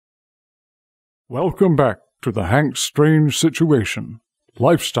Welcome back to the Hank's Strange Situation,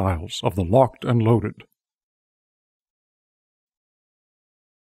 Lifestyles of the Locked and Loaded.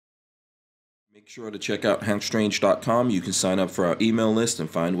 Make sure to check out hankstrange.com. You can sign up for our email list and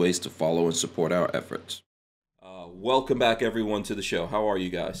find ways to follow and support our efforts. Welcome back, everyone, to the show. How are you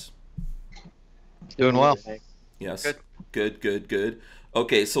guys? Doing well. Yes. Good.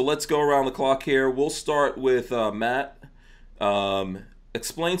 Okay, so let's go around the clock here. We'll start with Matt.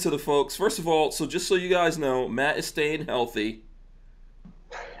 Explain to the folks, first of all, so just so you guys know, Matt is staying healthy.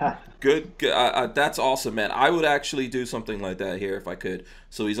 Good. That's awesome, man. I would actually do something like that here if I could.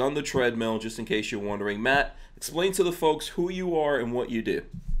 So he's on the treadmill, just in case you're wondering. Matt, explain to the folks who you are and what you do.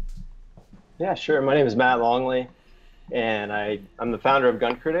 Yeah, sure. My name is Matt Longley, and I'm the founder of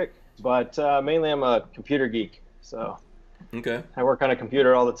Gun Critic, but mainly I'm a computer geek. So okay. I work on a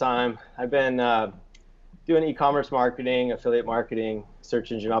computer all the time. I've been doing e-commerce marketing, affiliate marketing,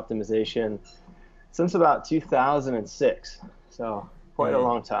 search engine optimization since about 2006. So quite a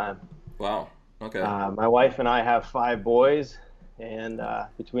long time. Wow. Okay. My wife and I have 5 boys, and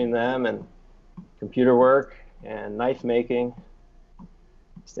between them and computer work and knife making,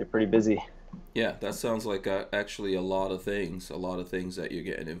 stay pretty busy. Yeah, that sounds like actually a lot of things that you're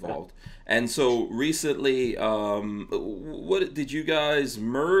getting involved. And so recently, what did you guys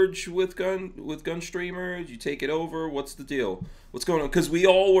merge with Gunstreamer? Did you take it over? What's the deal? What's going on? Because we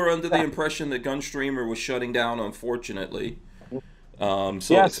all were under the impression that Gunstreamer was shutting down, unfortunately. Explain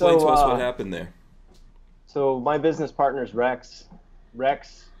to us what happened there. So my business partner's Rex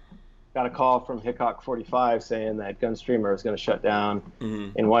got a call from Hickok45 saying that Gunstreamer was going to shut down,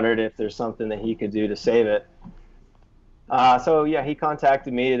 and wondered if there's something that he could do to save it. So yeah, he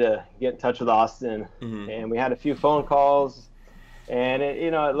contacted me to get in touch with Austin, and we had a few phone calls, and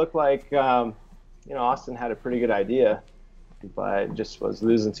it looked like Austin had a pretty good idea, but just was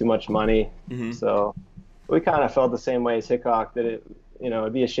losing too much money. So we kind of felt the same way as Hickok, that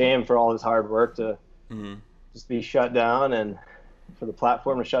it'd be a shame for all his hard work to just be shut down, and for the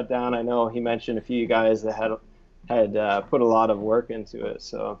platform to shut down. I know he mentioned a few guys that had put a lot of work into it.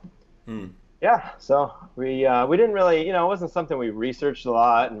 So yeah, so we didn't really, it wasn't something we researched a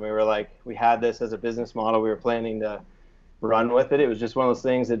lot, and we were like, we had this as a business model we were planning to run with it. It was just one of those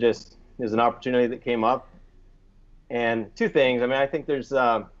things that just is an opportunity that came up. And 2 things. I mean, I think there's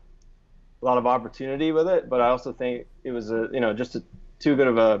a lot of opportunity with it, but I also think it was just too good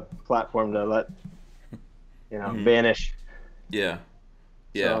of a platform to let vanish. Yeah.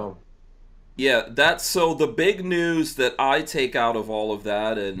 That's so the big news that I take out of all of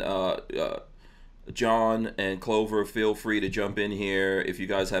that, and John and Clover, feel free to jump in here if you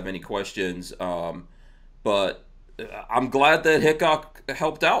guys have any questions. But I'm glad that Hickok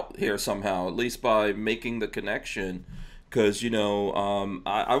helped out here somehow, at least by making the connection, because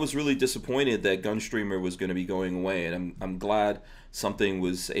I was really disappointed that Gunstreamer was going to be going away, and I'm glad something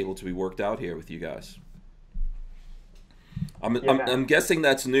was able to be worked out here with you guys. I'm guessing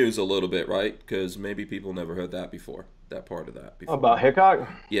that's news a little bit, right? Because maybe people never heard that before, that part of that before. About Hickok?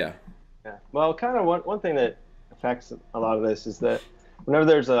 Yeah. Well, kind of one thing that affects a lot of this is that whenever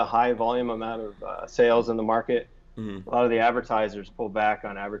there's a high volume amount of sales in the market, a lot of the advertisers pull back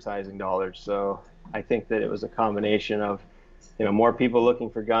on advertising dollars. So I think that it was a combination of, more people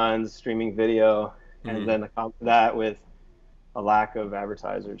looking for guns, streaming video, and then that with a lack of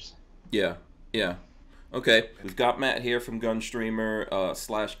advertisers. Yeah. Okay, we've got Matt here from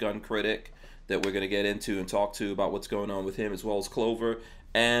Gunstreamer / Gun Critic that we're going to get into and talk to about what's going on with him, as well as Clover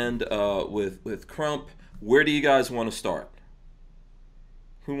and with Crump. Where do you guys want to start?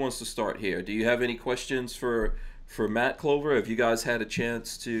 Who wants to start here? Do you have any questions for Matt, Clover? Have you guys had a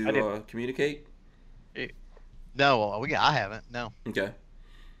chance to communicate? No, I haven't. No. Okay.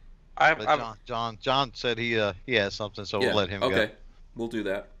 John said he has something, so we'll let him go. Okay, we'll do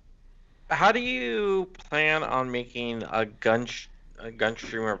that. How do you plan on making a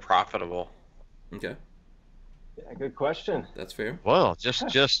Gunstreamer profitable? Okay. Yeah, good question. That's fair. Well, just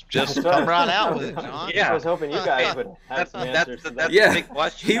come right out with it, John. Yeah. I was hoping you guys would have some answers to that. Yeah, a big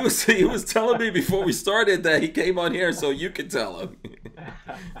question. He was telling me before we started that he came on here so you could tell him.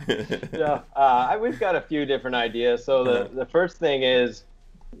 We've got a few different ideas. So the first thing is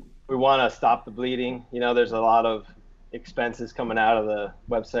we want to stop the bleeding. There's a lot of expenses coming out of the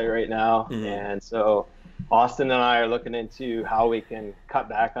website right now, and so Austin and I are looking into how we can cut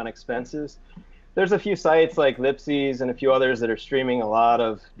back on expenses. There's a few sites like Lipsy's and a few others that are streaming a lot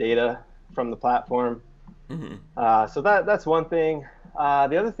of data from the platform. So that's one thing.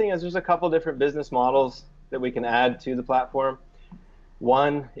 The other thing is there's a couple different business models that we can add to the platform.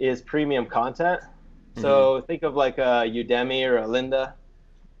 One is premium content. So think of like a Udemy or a Lynda.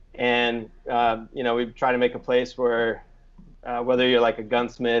 And we try to make a place where whether you're like a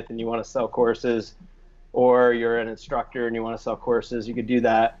gunsmith and you want to sell courses, or you're an instructor and you want to sell courses, you could do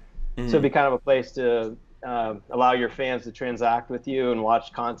that. So it'd be kind of a place to allow your fans to transact with you and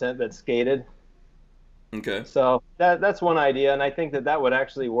watch content that's gated. Okay. So that's one idea, and I think that would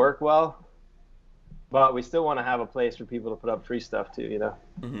actually work well. But we still want to have a place for people to put up free stuff too,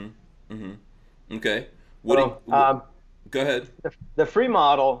 Okay. Go ahead. The free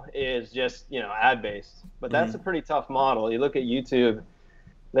model is just ad based, but that's a pretty tough model. You look at YouTube;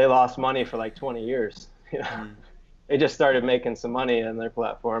 they lost money for like 20 years. They just started making some money on their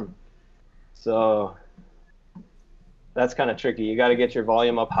platform, so that's kind of tricky. You got to get your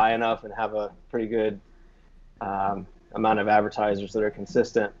volume up high enough and have a pretty good amount of advertisers that are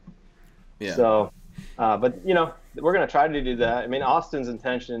consistent. Yeah. So, but we're going to try to do that. I mean, Austin's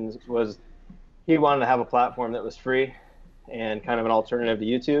intentions was he wanted to have a platform that was free and kind of an alternative to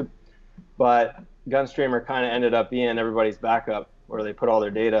YouTube, but Gunstreamer kind of ended up being everybody's backup, where they put all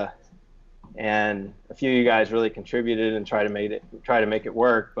their data, and a few of you guys really contributed and try to make it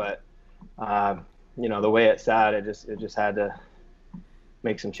work, but the way it sat, it just had to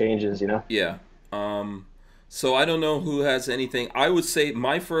make some changes, Yeah. So I don't know who has anything. I would say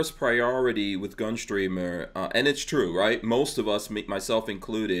my first priority with Gunstreamer, and it's true, right? Most of us, myself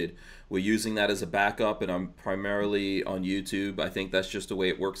included, we're using that as a backup, and I'm primarily on YouTube. I think that's just the way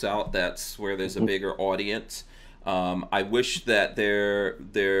it works out. That's where there's a bigger audience. I wish that that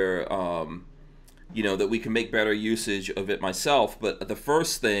we can make better usage of it myself. But the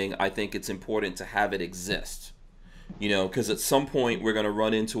first thing, I think it's important to have it exist. Because at some point we're going to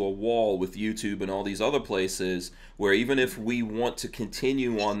run into a wall with YouTube and all these other places where even if we want to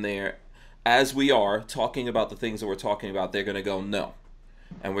continue on there as we are talking about the things that we're talking about, they're going to go no.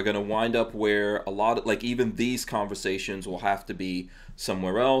 And we're going to wind up where a lot of, like, even these conversations will have to be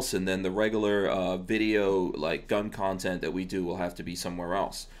somewhere else, and then the regular video, like gun content that we do, will have to be somewhere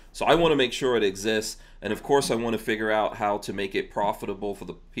else. So I want to make sure it exists, and of course I want to figure out how to make it profitable for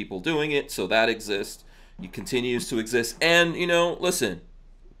the people doing it, so that exists. It continues to exist, and listen,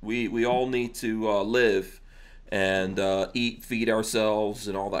 we all need to live and eat, feed ourselves,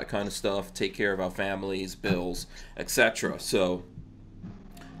 and all that kind of stuff. Take care of our families, bills, etc. So,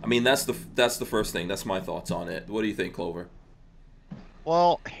 I mean, that's the first thing. That's my thoughts on it. What do you think, Clover?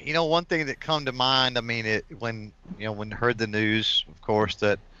 Well, one thing that come to mind. I mean, when heard the news, of course,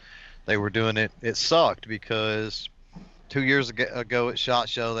 that they were doing it, it sucked because 2 years ago at SHOT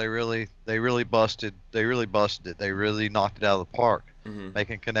Show, they really busted it. They really knocked it out of the park,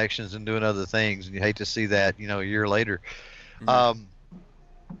 making connections and doing other things. And you hate to see that, a year later. But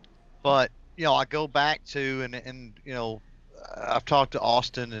I go back to and I've talked to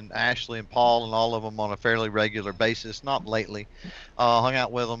Austin and Ashley and Paul and all of them on a fairly regular basis. Not lately. Hung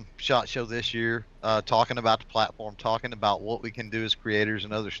out with them SHOT Show this year, talking about the platform, talking about what we can do as creators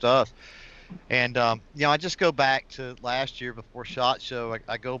and other stuff. And I just go back to last year before SHOT Show.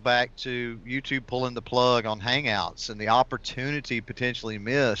 I go back to YouTube pulling the plug on Hangouts and the opportunity potentially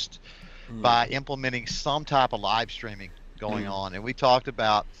missed by implementing some type of live streaming going on. And we talked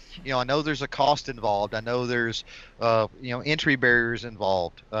about, I know there's a cost involved. I know there's entry barriers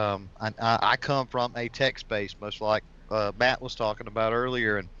involved. I come from a tech space, much like Matt was talking about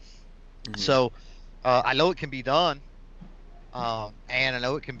earlier, and so I know it can be done, and I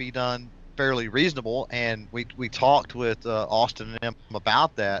know it can be done fairly reasonable. And we talked with Austin and them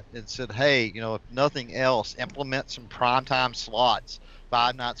about that and said, hey, if nothing else, implement some primetime slots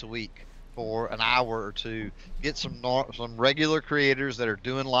 5 nights a week for an hour or two. Get some regular creators that are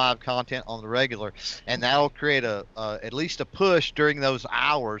doing live content on the regular, and that'll create at least a push during those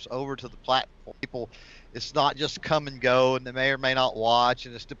hours over to the platform. People, it's not just come and go, and they may or may not watch,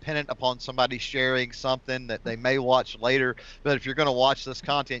 and it's dependent upon somebody sharing something that they may watch later. But if you're going to watch this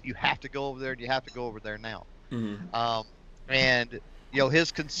content, you have to go over there, and you have to go over there now. And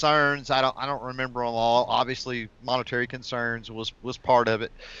his concerns, I don't remember them all. Obviously, monetary concerns was part of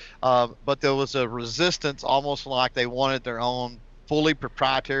it, but there was a resistance, almost like they wanted their own fully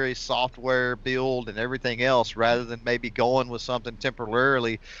proprietary software build and everything else, rather than maybe going with something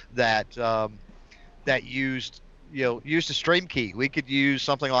temporarily that used a stream key. We could use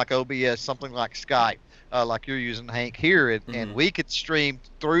something like OBS, something like Skype, like you're using, Hank, here, and we could stream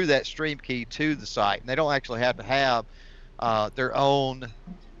through that stream key to the site, and they don't actually have to have their own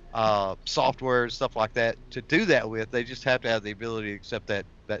software and stuff like that to do that with. They just have to have the ability to accept that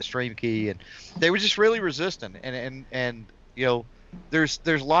stream key, and they were just really resistant. And there's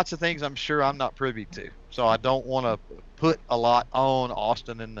lots of things I'm sure I'm not privy to, so I don't want to put a lot on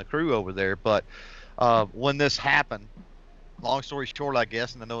Austin and the crew over there. But when this happened, long story short, I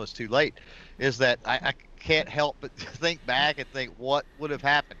guess, and I know it's too late, is that I can't help but think back and think, what would have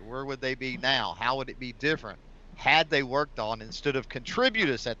happened? Where would they be now? How would it be different had they worked on, instead of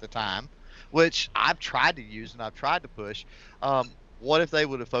Contributus at the time, which I've tried to use and I've tried to push, what if they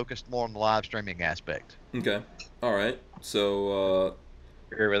would have focused more on the live streaming aspect? Okay. All right. So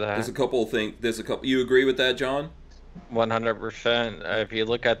Agree with that. there's a couple of things. You agree with that, John? 100%. If you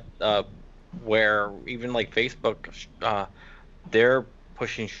look at where even like Facebook, they're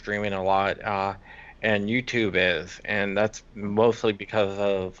pushing streaming a lot, and YouTube is, and that's mostly because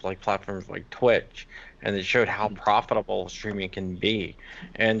of like platforms like Twitch, and it showed how profitable streaming can be.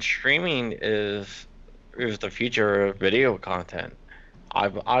 And streaming is the future of video content.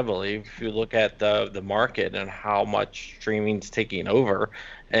 I believe if you look at the market and how much streaming's taking over,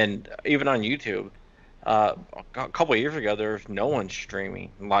 and even on YouTube, a couple of years ago there was no one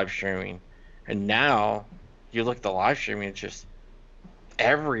live streaming, and now you look at the live streaming, it's just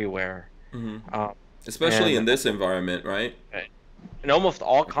everywhere. Especially in this environment, right? And almost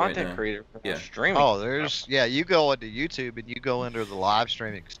all Like right content now. creators are Yeah. streaming. Oh, there's you go into YouTube and you go into the live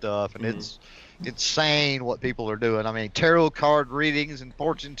streaming stuff, and it's insane what people are doing. I mean, tarot card readings and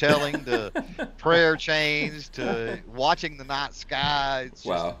fortune telling to prayer chains to watching the night sky. It's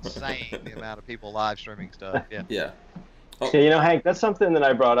just insane the amount of people live streaming stuff. Yeah. Yeah. Yeah, you know, Hank, that's something that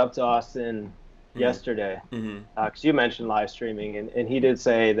I brought up to Austin yesterday, because you mentioned live streaming, and he did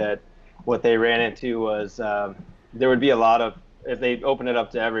say that what they ran into was there would be a lot of, if they open it up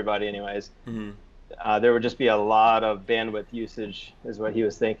to everybody anyways, there would just be a lot of bandwidth usage is what he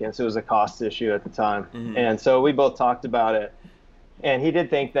was thinking. So it was a cost issue at the time. And so we both talked about it. And he did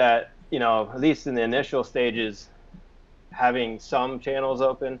think that, you know, at least in the initial stages, having some channels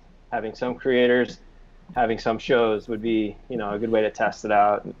open, having some creators, having some shows would be, you know, a good way to test it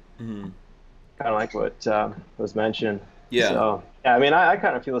out. Kind of like what was mentioned. Yeah. So, yeah, I mean, I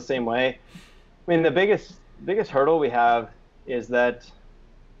kind of feel the same way. I mean, the biggest hurdle we have is that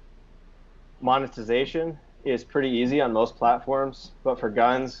monetization is pretty easy on most platforms, but for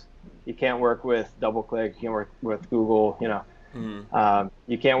guns, you can't work with DoubleClick, you can't work with Google, you know.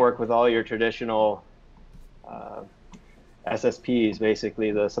 You can't work with all your traditional SSPs,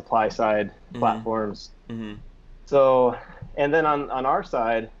 basically the supply side platforms. So, and then on our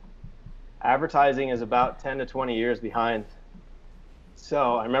side, advertising is about 10 to 20 years behind.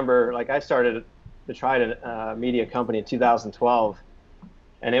 So I remember, like, I started to try a media company in 2012,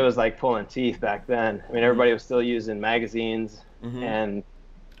 and it was like pulling teeth back then. I mean, everybody was still using magazines and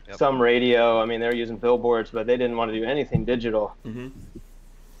some radio. I mean, they were using billboards, but they didn't want to do anything digital.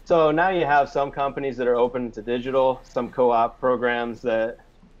 So now you have some companies that are open to digital, some co-op programs that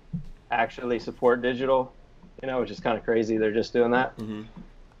actually support digital, you know, which is kind of crazy. They're just doing that.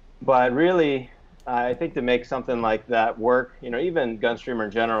 But really, I think to make something like that work, you know, even Gunstreamer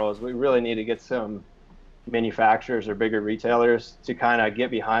in general, is we really need to get some manufacturers or bigger retailers to kind of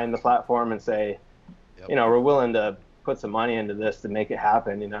get behind the platform and say, you know, we're willing to put some money into this to make it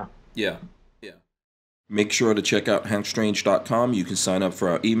happen, you know. Yeah. Make sure to check out hankstrange.com. You can sign up for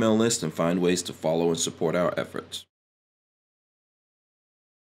our email list and find ways to follow and support our efforts.